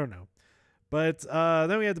me. I don't know. But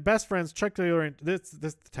then we had the Best Friends, Chuck Taylor, and this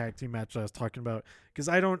tag team match that I was talking about, because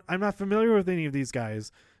I'm not familiar with any of these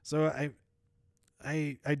guys, so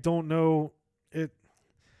I don't know it.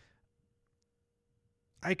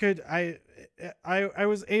 I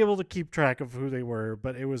was able to keep track of who they were,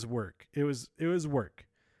 but it was work. It was work.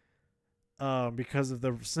 Because of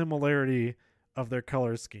the similarity of their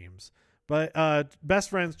color schemes. But best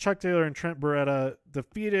friends Chuck Taylor and Trent Beretta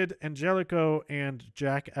defeated Angelico and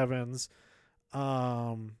Jack Evans.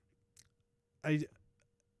 There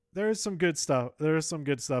is some good stuff. There is some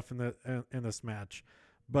good stuff in this match,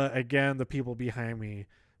 but again, the people behind me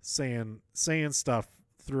saying stuff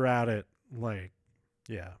throughout it, like,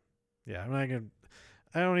 yeah. I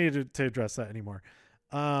don't need to address that anymore.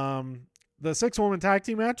 The 6-woman tag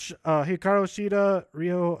team match, Hikaru Shida,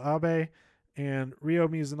 Ryo Abe, and Ryo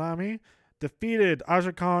Mizunami defeated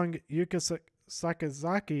Aja Kong, Yuka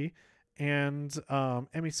Sakazaki, and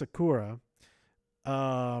Emi Sakura.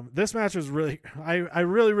 This match was really, I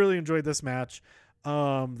really enjoyed this match.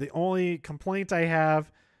 The only complaint I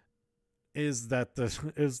have is that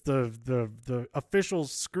the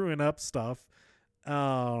officials screwing up stuff,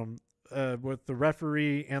 with the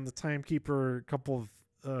referee and the timekeeper, a couple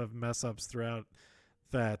of mess ups throughout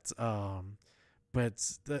that. But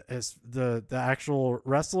the actual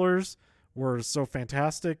wrestlers were so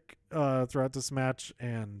fantastic throughout this match,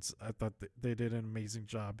 and I thought they did an amazing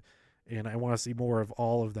job, and I want to see more of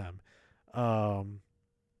all of them. I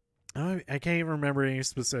can't even remember any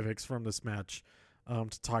specifics from this match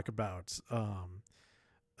to talk about.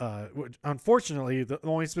 Unfortunately, the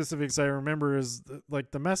only specifics I remember is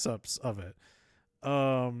the mess ups of it.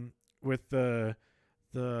 With the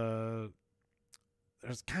there's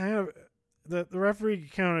kind of the referee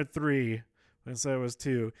counted 3 and said it was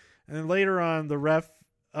 2, and then later on the ref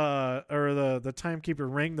or the timekeeper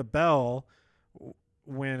rang the bell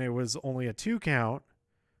when it was only a 2 count.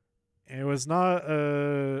 It was not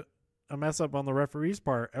a mess up on the referee's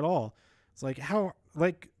part at all. It's like, how,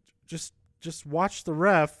 like, just watch the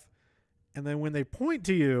ref, and then when they point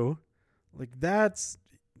to you, like,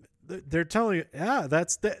 they're telling you, yeah,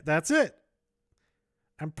 that's it.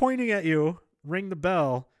 I'm pointing at you, ring the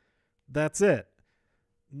bell, that's it.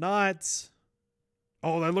 Not,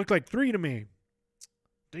 oh, that looked like 3 to me.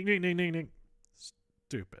 Ding, ding, ding, ding, ding.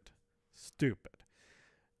 Stupid.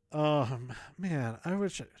 Man, I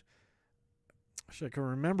wish I could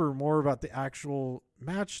remember more about the actual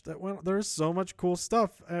match that went. There's so much cool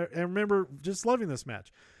stuff. I remember just loving this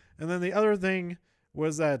match. And then the other thing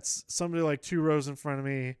was that somebody like 2 rows in front of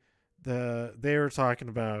me, they were talking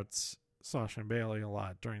about Sasha and Bailey a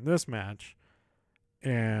lot during this match,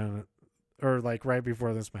 or like right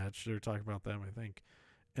before this match, they were talking about them, I think.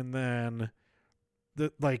 And then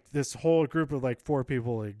this whole group of like 4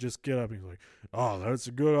 people like just get up and like, oh, that's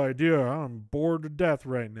a good idea. I'm bored to death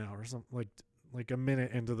right now, or something like a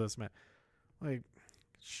minute into this match. Like,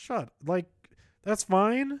 that's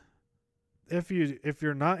fine if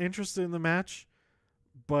you're not interested in the match,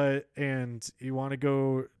 and you want to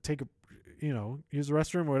go take use the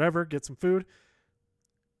restroom or whatever, get some food.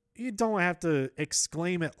 You don't have to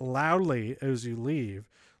exclaim it loudly as you leave.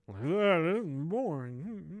 Like, oh, this is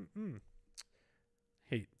boring.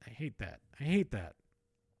 I hate that.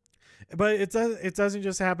 But it doesn't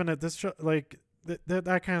just happen at this show. Like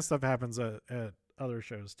that kind of stuff happens at other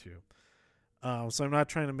shows too. So I'm not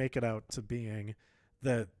trying to make it out to being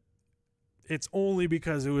that it's only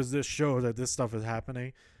because it was this show that this stuff is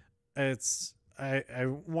happening. I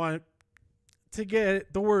want to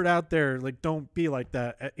get the word out there. Like, don't be like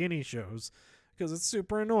that at any shows, because it's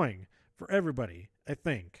super annoying for everybody, I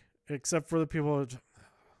think, except for the people.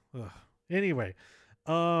 Anyway.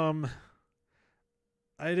 I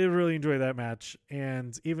did really enjoy that match,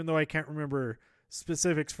 and even though I can't remember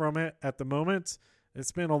specifics from it at the moment,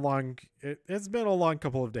 it's been a long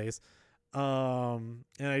couple of days. And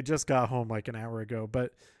I just got home like an hour ago,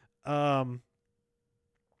 but I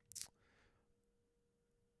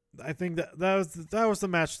think that was the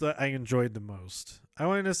match that I enjoyed the most. I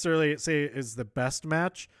wouldn't necessarily say it is the best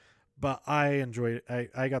match, but I enjoyed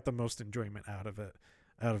it. I got the most enjoyment out of it,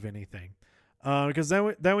 out of anything. Because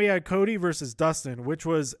then we had Cody versus Dustin, which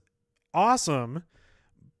was awesome,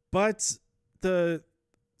 but there's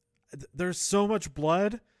so much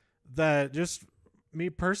blood that just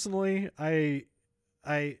me personally, I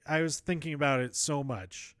was thinking about it so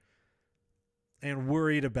much and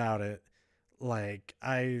worried about it. Like,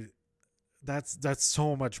 that's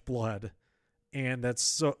so much blood, and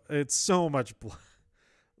it's so much blood.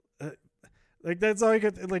 Like, that's all I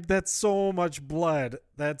could, like, that's so much blood.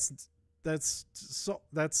 That's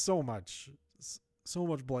so much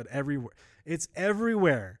blood everywhere. It's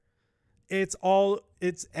everywhere. It's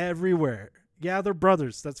everywhere. Yeah, they're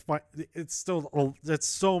brothers. That's fine. That's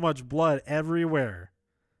so much blood everywhere.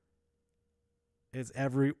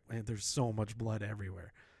 There's so much blood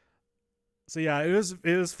everywhere. So yeah, it was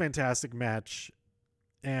a fantastic match,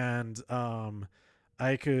 and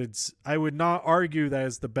I would not argue that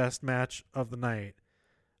is the best match of the night.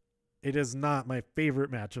 It is not my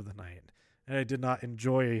favorite match of the night, and I did not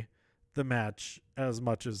enjoy the match as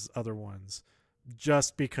much as other ones,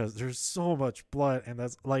 just because there's so much blood, and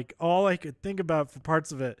that's like all I could think about for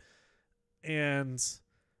parts of it. And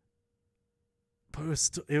but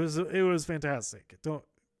it was fantastic.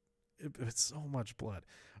 It's so much blood.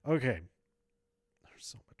 Okay, there's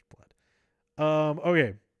so much blood.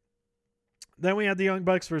 Okay. Then we had the Young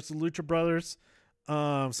Bucks versus the Lucha Brothers.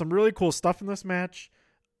 Some really cool stuff in this match.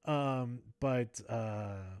 But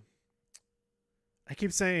I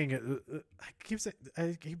keep saying it.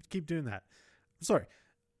 I keep doing that. I'm sorry.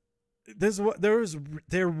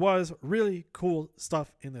 There was really cool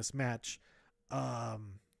stuff in this match.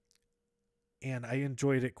 And I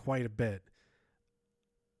enjoyed it quite a bit.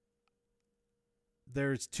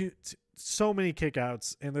 There's so many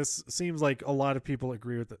kickouts, and this seems like a lot of people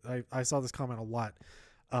agree with it. I saw this comment a lot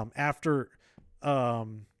after I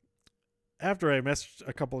messaged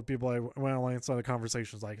a couple of people. I went online and saw the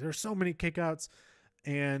conversations like there's so many kickouts,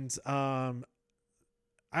 and I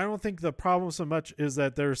don't think the problem so much is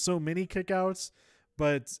that there's so many kickouts,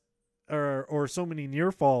 but or so many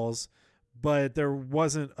near falls, but there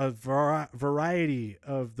wasn't a variety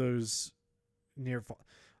of those near falls.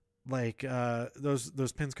 Like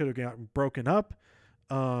those pins could have gotten broken up.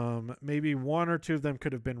 Maybe one or two of them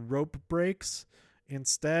could have been rope breaks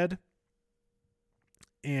instead.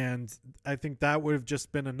 And I think that would have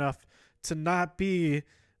just been enough to not be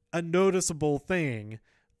a noticeable thing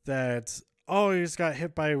that, oh, he just got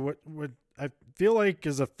hit by what I feel like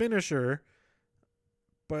is a finisher,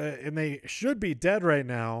 and they should be dead right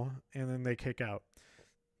now, and then they kick out.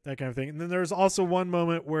 That kind of thing. And then there's also one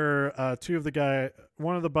moment where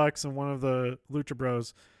one of the Bucks and one of the Lucha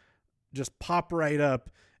Bros just pop right up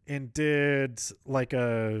and did like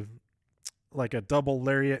a double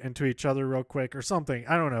lariat into each other real quick or something.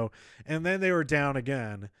 I don't know. And then they were down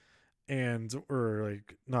again or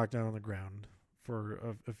like knocked down on the ground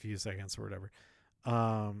for a few seconds or whatever.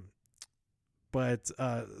 But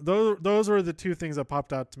those were the two things that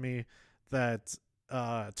popped out to me that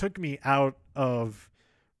took me out of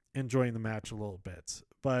enjoying the match a little bit.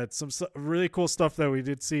 But some really cool stuff that we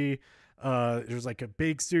did see. There's like a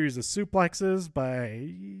big series of suplexes by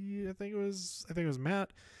I think it was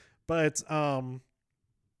Matt. But that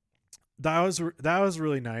was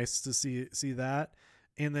really nice to see that.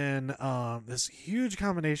 And then this huge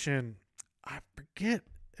combination. I forget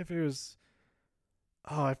if it was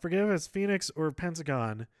Phoenix or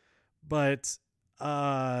Pentagon, but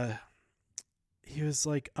he's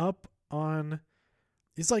like up on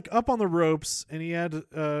the ropes, and he had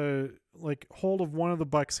like hold of one of the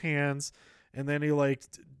Bucks' hands, and then he like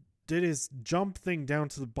did his jump thing down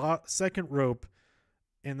to the second rope,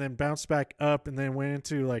 and then bounced back up, and then went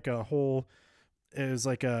into like a whole. It was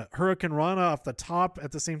like a Hurricane Rana off the top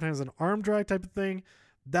at the same time as an arm drag type of thing.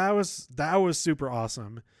 That was super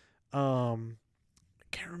awesome. I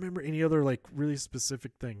can't remember any other like really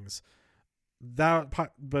specific things. But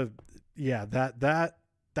yeah, that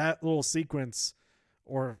little sequence.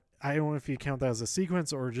 Or I don't know if you count that as a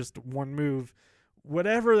sequence or just one move.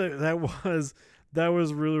 Whatever that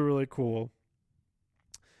was really, really cool.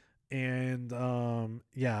 And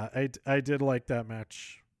yeah, I did like that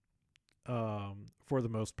match for the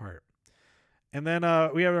most part. And then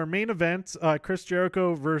we have our main event, Chris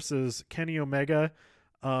Jericho versus Kenny Omega.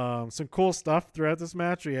 Some cool stuff throughout this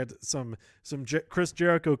match. We had some Chris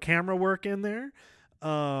Jericho camera work in there.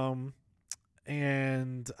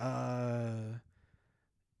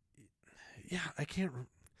 Yeah, I can't.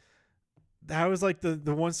 That was like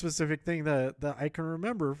the one specific thing that I can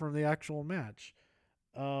remember from the actual match.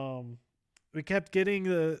 We kept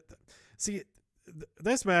getting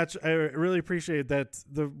this match. I really appreciated that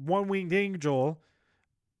the one winged angel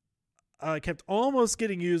kept almost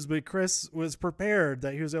getting used, but Chris was prepared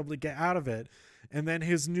that he was able to get out of it. And then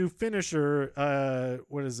his new finisher,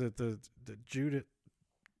 what is it? The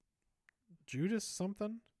Judas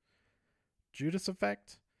something? Judas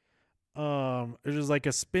effect? It was like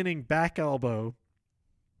a spinning back elbow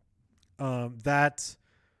that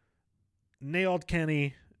nailed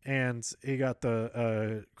Kenny, and he got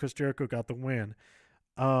the Chris Jericho got the win.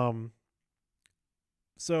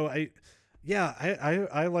 So I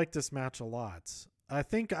like this match a lot. I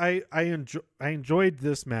think I enjoyed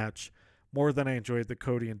this match more than I enjoyed the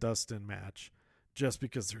Cody and Dustin match, just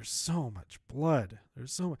because there's so much blood.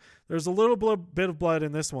 There's a little bit of blood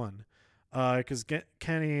in this one. Because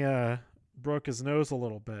Kenny broke his nose a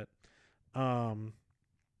little bit. Um,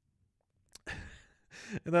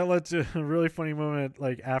 and that led to a really funny moment.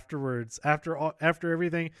 Like afterwards, after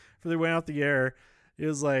everything, before they went out the air, it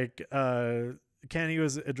was like Kenny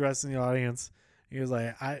was addressing the audience. He was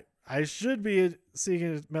like, I should be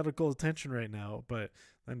seeking medical attention right now, but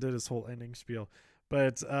then did his whole ending spiel.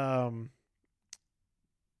 But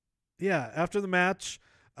yeah, after the match,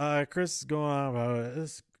 Chris is going on about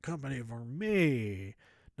this company for me,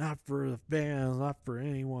 not for the fans, not for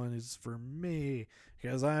anyone. It's for me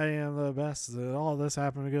because I am the best. All this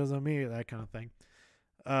happened because of me. That kind of thing.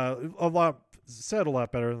 A lot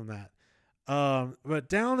better than that. But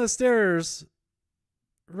down the stairs,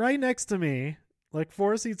 right next to me, like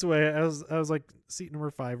 4 seats away, I was like seat number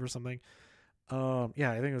 5 or something.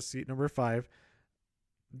 Yeah, I think it was seat number 5.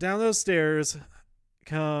 Down those stairs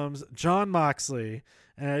comes Jon Moxley,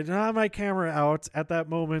 and I didn't have my camera out at that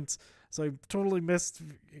moment, so I totally missed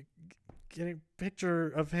getting a picture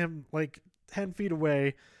of him like 10 feet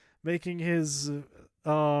away, making his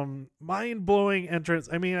mind-blowing entrance.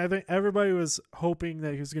 I mean, I think everybody was hoping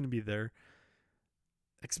that he was going to be there,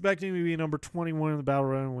 expecting to be number 21 in the Battle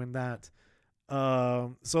Royal and win that.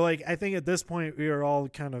 So like I think at this point we were all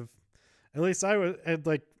kind of, at least I was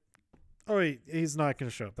like, oh wait, he's not going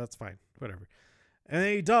to show up. That's fine, whatever. And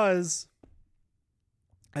then he does,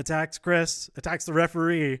 attacks Chris, attacks the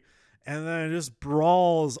referee, and then just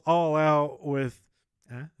brawls all out with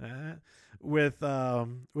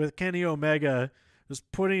Kenny Omega, just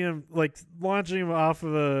putting him, like launching him off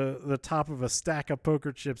of the top of a stack of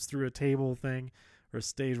poker chips through a table thing or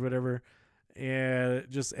stage, whatever, and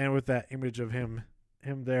just end with that image of him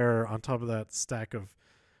there on top of that stack of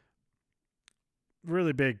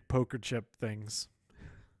really big poker chip things.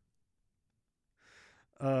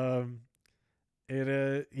 I'm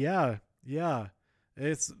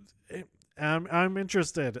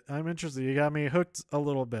interested. You got me hooked a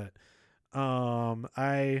little bit.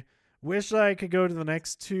 I wish I could go to the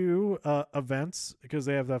next 2 events because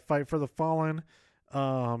they have the Fight for the Fallen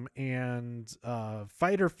and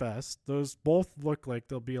Fighter Fest. Those both look like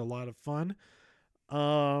they'll be a lot of fun.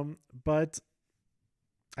 But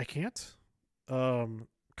I can't.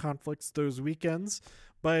 Conflicts those weekends.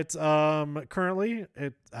 But currently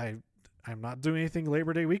I'm not doing anything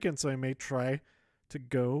Labor Day weekend, so I may try to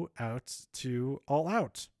go out to All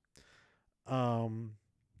Out. A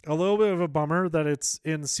little bit of a bummer that it's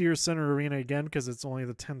in Sears Center Arena again because it's only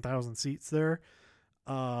the 10,000 seats there.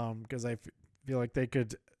 Because I feel like they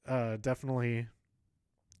could definitely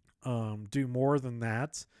do more than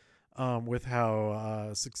that with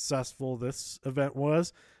how successful this event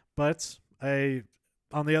was. But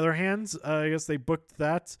on the other hand, I guess they booked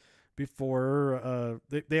that before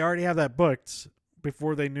they already have that booked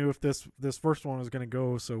before they knew if this first one was going to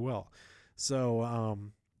go so well. So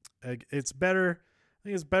it's better. I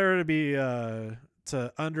think it's better to be to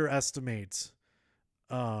underestimate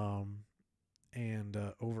and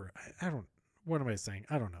over. I don't. What am I saying?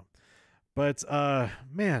 I don't know. But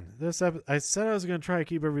man, I said I was going to try to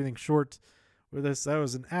keep everything short with this. That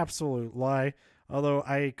was an absolute lie. Although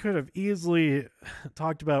I could have easily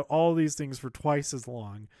talked about all these things for twice as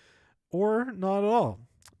long, or not at all,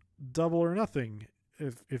 double or nothing,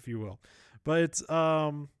 if you will. But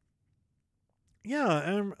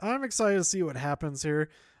yeah, I'm excited to see what happens here.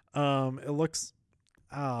 It looks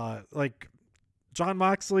like Jon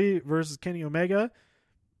Moxley versus Kenny Omega.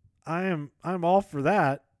 I'm all for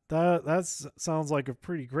that. That sounds like a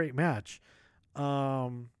pretty great match. It's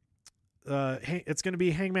going to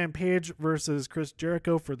be Hangman Page versus Chris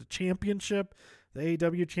Jericho for the championship, the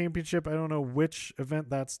AEW championship. I don't know which event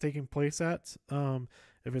that's taking place at.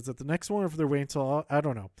 If it's at the next one or if they're waiting until, I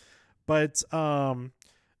don't know. But that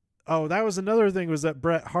was another thing, was that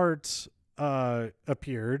Bret Hart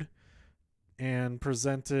appeared and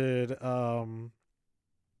presented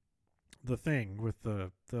the thing with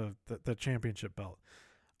the championship belt.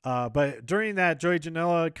 But during that, Joey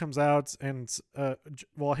Janela comes out and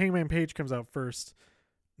Hangman Page comes out first.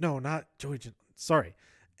 No, not Joey. Sorry,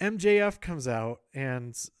 MJF comes out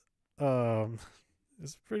and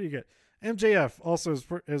it's pretty good. MJF also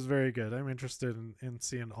is very good. I'm interested in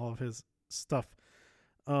seeing all of his stuff.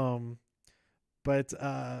 But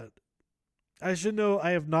I should know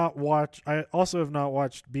I also have not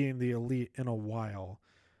watched Being the Elite in a while.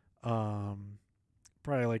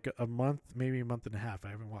 Probably like a month, maybe a month and a half. I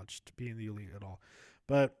haven't watched Being the Elite at all.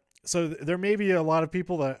 But so there may be a lot of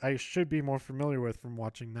people that I should be more familiar with from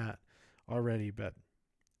watching that already, but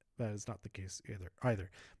that is not the case either.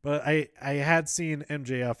 But I had seen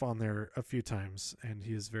MJF on there a few times, and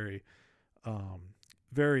he is very,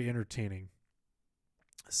 very entertaining.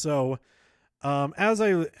 So as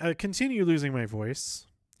I continue losing my voice,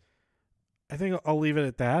 I think I'll leave it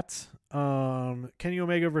at that. Kenny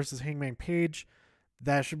Omega versus Hangman Page.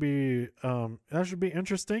 That should be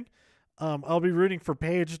interesting. I'll be rooting for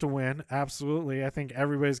Page to win. Absolutely. I think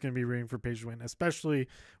everybody's going to be rooting for Page to win, especially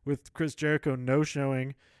with Chris Jericho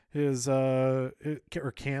no-showing his or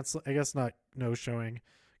cancel. I guess not no-showing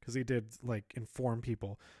because he did like inform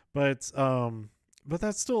people, but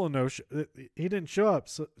that's still a no-show. He didn't show up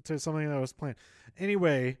to something that was planned.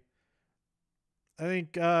 Anyway, I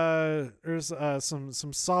think there's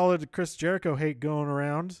some solid Chris Jericho hate going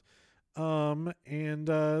around, and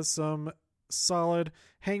some solid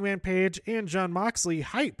Hangman Page and Jon Moxley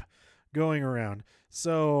hype going around.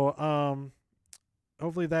 So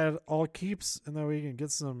hopefully that all keeps, and that we can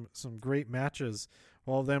get some great matches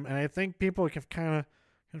with all of them. And I think people have kind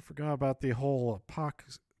of forgot about the whole Pac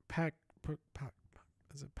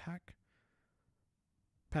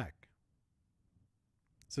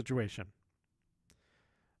situation.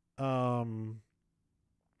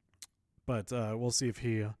 But we'll see if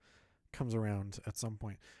he comes around at some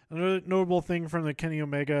point. Another notable thing from the Kenny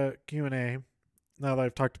Omega Q&A, now that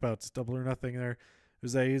I've talked about Double or Nothing there,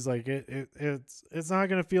 is that he's like, it's not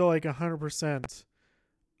going to feel like 100%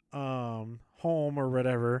 home or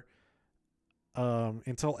whatever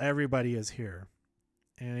until everybody is here.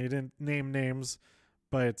 And he didn't name names,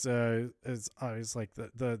 but it's like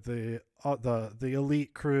the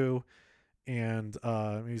elite crew and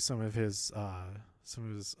maybe some of his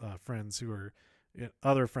friends who are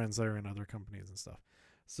other friends that are in other companies and stuff.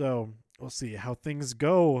 So we'll see how things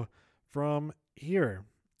go from here.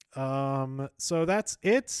 So that's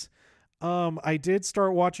it. I did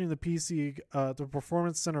start watching the the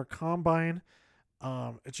Performance Center Combine,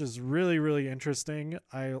 which is really, really interesting.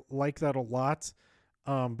 I like that a lot.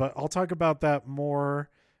 But I'll talk about that more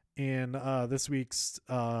in this week's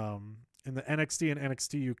in the NXT and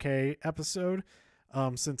NXT UK episode,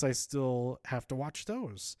 since I still have to watch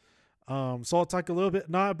those. So I'll talk a little bit,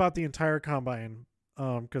 not about the entire Combine,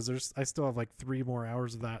 because I still have like 3 more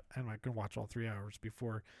hours of that, and I can watch all 3 hours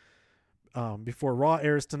before Raw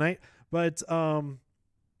airs tonight. But yeah,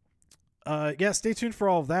 stay tuned for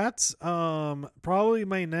all of that. Probably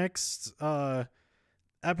my next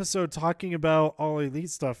episode talking about All Elite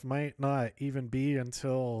stuff might not even be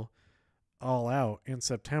until All Out in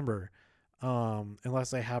September,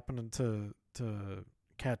 unless I happen to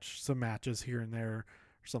catch some matches here and there or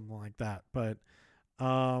something like that. But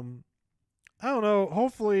I don't know,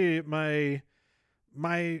 hopefully my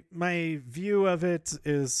view of it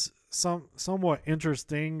is somewhat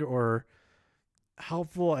interesting or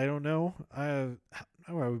helpful. I don't know how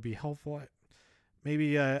I would be helpful.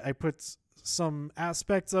 Maybe I put some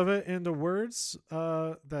aspects of it into words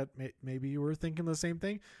that maybe you were thinking the same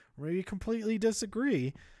thing, or maybe completely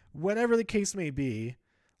disagree. Whatever the case may be,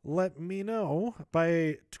 let me know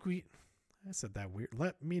by tweet. I said that weird.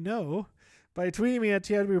 Let me know by tweeting me at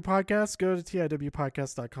TIW Podcast. Go to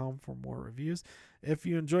TIWpodcast.com for more reviews. If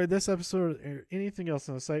you enjoyed this episode or anything else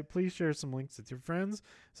on the site, please share some links with your friends.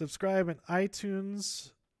 Subscribe in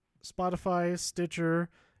iTunes, Spotify, Stitcher,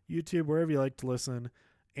 YouTube, wherever you like to listen.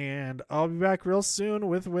 And I'll be back real soon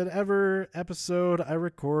with whatever episode I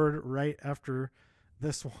record right after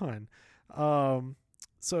this one.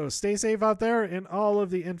 So stay safe out there in all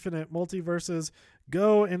of the infinite multiverses.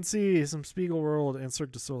 Go and see some Spiegelworld and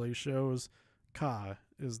Cirque du Soleil shows. Ka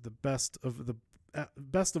is the best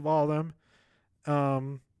of all of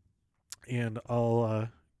them. And I'll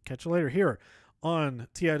catch you later here on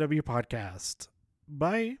TIW Podcast.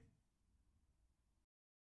 Bye.